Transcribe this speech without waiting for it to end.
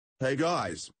Hey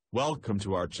guys, welcome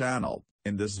to our channel.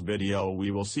 In this video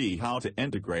we will see how to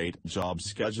integrate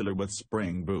Jobscheduler with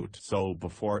Spring Boot. So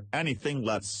before anything,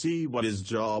 let's see what is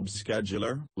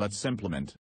Jobscheduler. Let's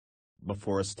implement.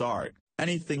 Before start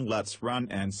anything, let's run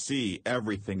and see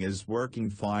everything is working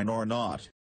fine or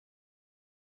not.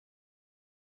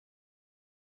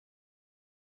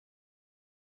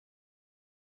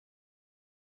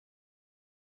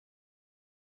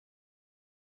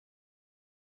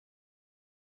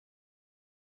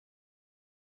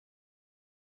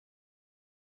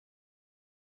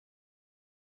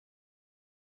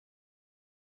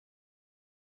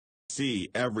 See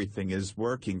everything is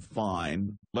working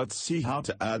fine. Let's see how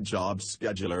to add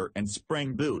Jobscheduler in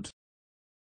Spring Boot.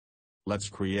 Let's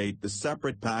create the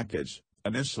separate package.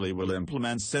 Initially we'll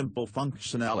implement simple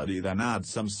functionality, then add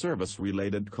some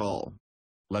service-related call.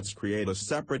 Let's create a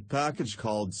separate package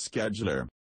called Scheduler.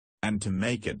 And to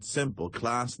make it simple,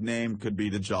 class name could be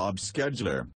the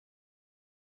Jobscheduler.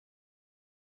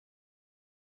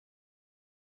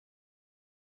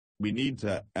 We need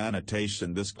to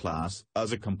annotation this class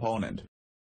as a component.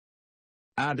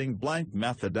 Adding blank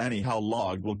method anyhow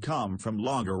log will come from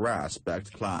longer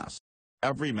aspect class.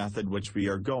 Every method which we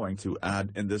are going to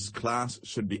add in this class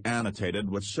should be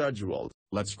annotated with scheduled.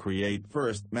 Let's create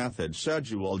first method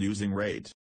schedule using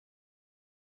rate.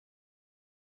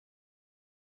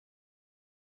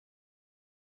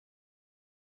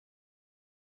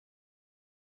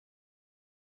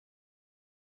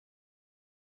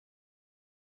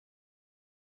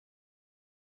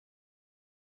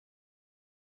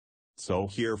 So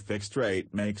here fixed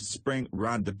rate makes Spring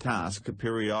run the task at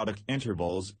periodic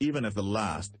intervals even if the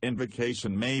last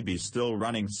invocation may be still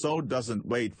running, so doesn't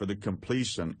wait for the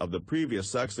completion of the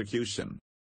previous execution.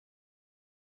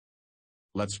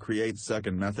 Let's create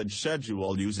second method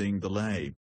schedule using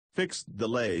delay. Fixed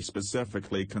delay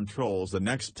specifically controls the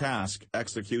next task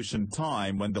execution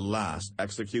time when the last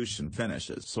execution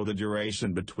finishes, so the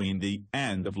duration between the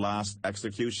end of last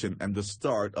execution and the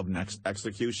start of next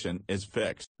execution is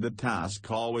fixed. The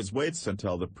task always waits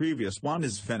until the previous one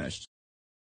is finished.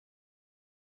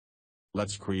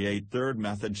 Let's create third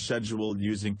method schedule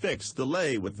using fixed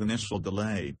delay with initial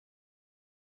delay.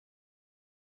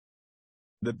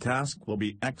 The task will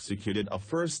be executed a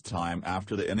first time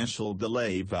after the initial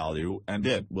delay value, and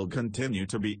it will continue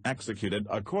to be executed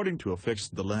according to a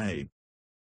fixed delay.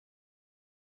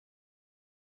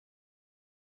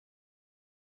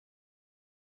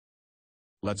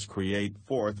 Let's create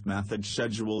fourth method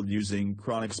schedule using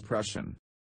Cron expression.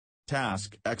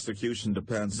 Task execution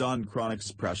depends on Cron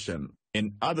expression.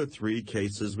 In other three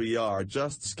cases we are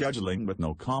just scheduling with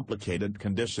no complicated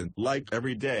condition like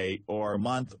every day or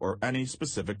month or any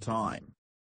specific time.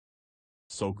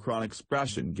 So Cron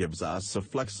expression gives us a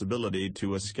flexibility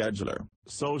to a scheduler,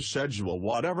 so schedule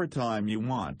whatever time you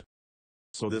want.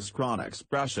 So this Cron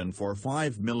expression for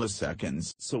 5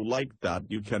 milliseconds, so like that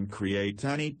you can create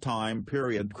any time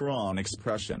period Cron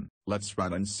expression. Let's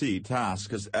run and see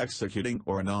task is executing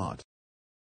or not.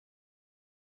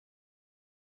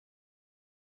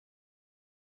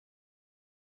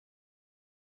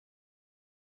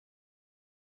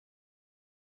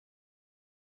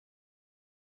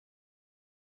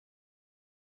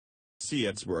 See,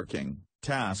 it's working,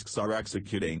 tasks are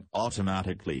executing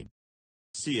automatically.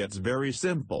 See, it's very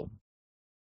simple.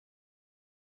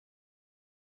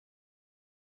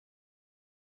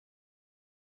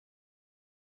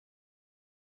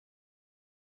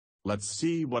 Let's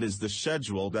see what is the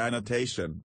scheduled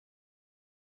annotation.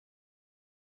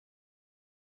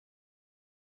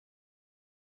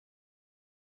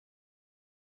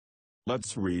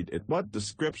 Let's read it. What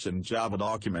description Java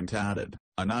document added?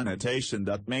 An annotation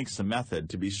that makes a method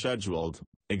to be scheduled.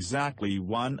 Exactly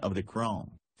one of the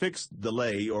Cron, fixed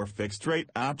delay or fixed rate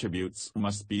attributes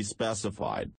must be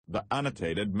specified. The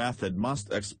annotated method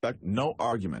must expect no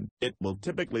argument. It will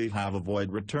typically have a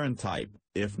void return type.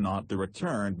 If not, the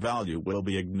returned value will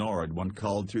be ignored when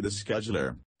called to the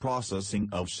scheduler. Processing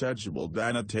of scheduled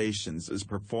annotations is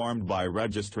performed by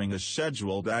registering a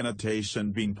scheduled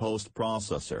annotation being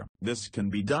post-processor. This can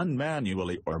be done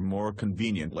manually or more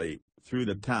conveniently, through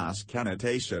the task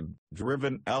annotation,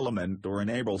 driven element or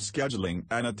enable scheduling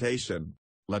annotation.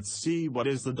 Let's see what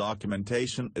is the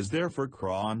documentation is there for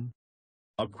Cron.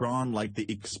 A Cron like the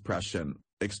expression,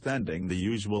 extending the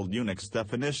usual Unix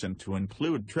definition to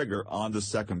include trigger on the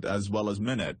second as well as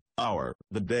minute, hour,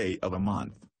 the day of a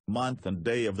month and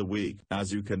day of the week,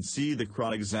 as you can see the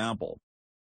Cron example.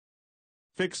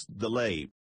 Fixed delay.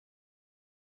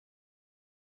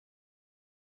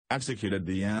 Executed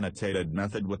the annotated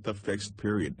method with the fixed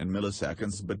period in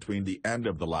milliseconds between the end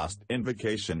of the last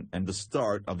invocation and the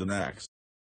start of the next.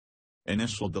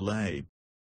 Initial delay.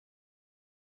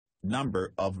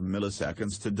 Number of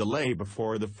milliseconds to delay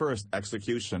before the first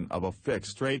execution of a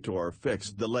fixed rate or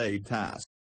fixed delay task.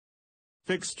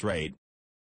 Fixed rate.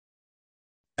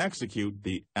 Execute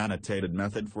the annotated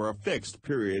method for a fixed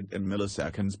period in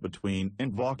milliseconds between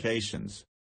invocations.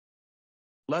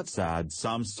 Let's add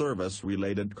some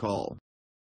service-related call.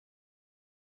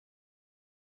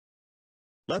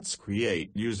 Let's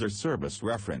create user service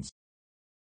reference.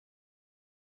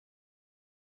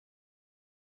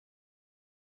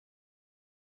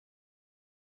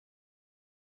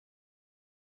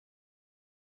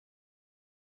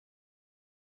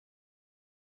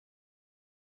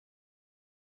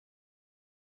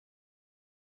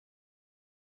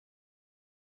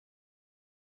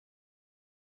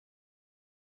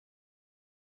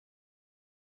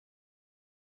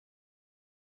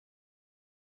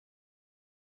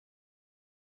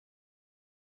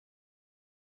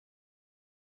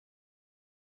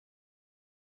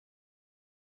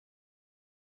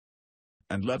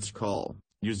 And let's call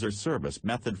user service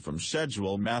method from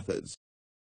schedule methods.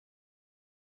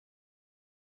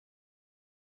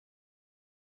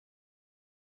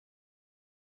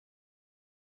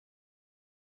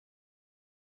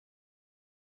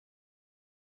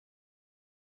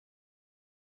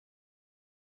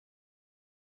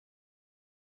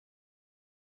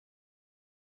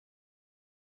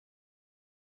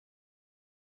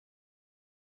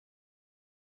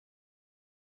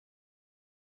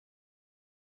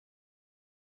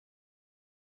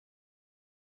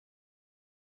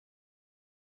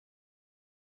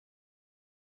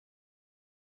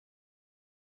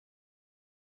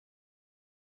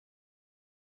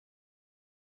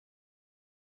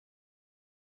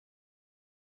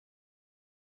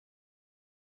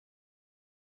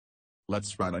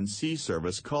 Let's run and see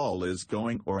service call is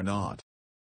going or not.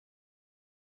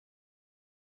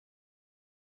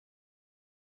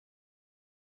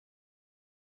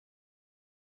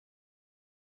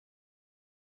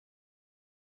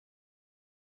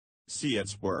 See,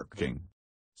 it's working.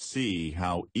 See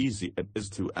how easy it is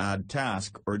to add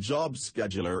task or job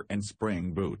scheduler in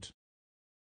Spring Boot.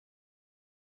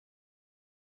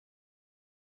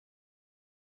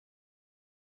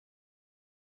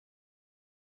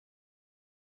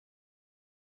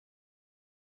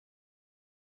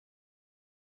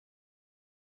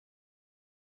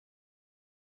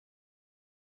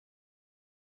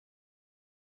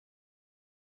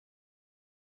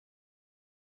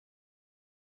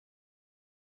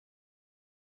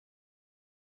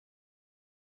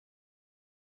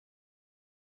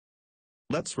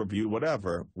 Let's review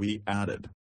whatever we added.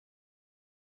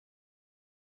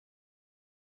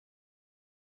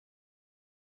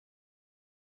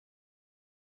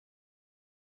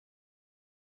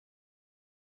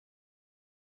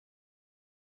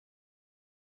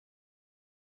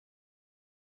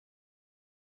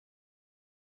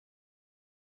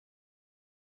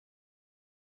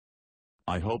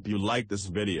 I hope you like this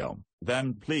video,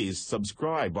 then please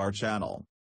subscribe our channel.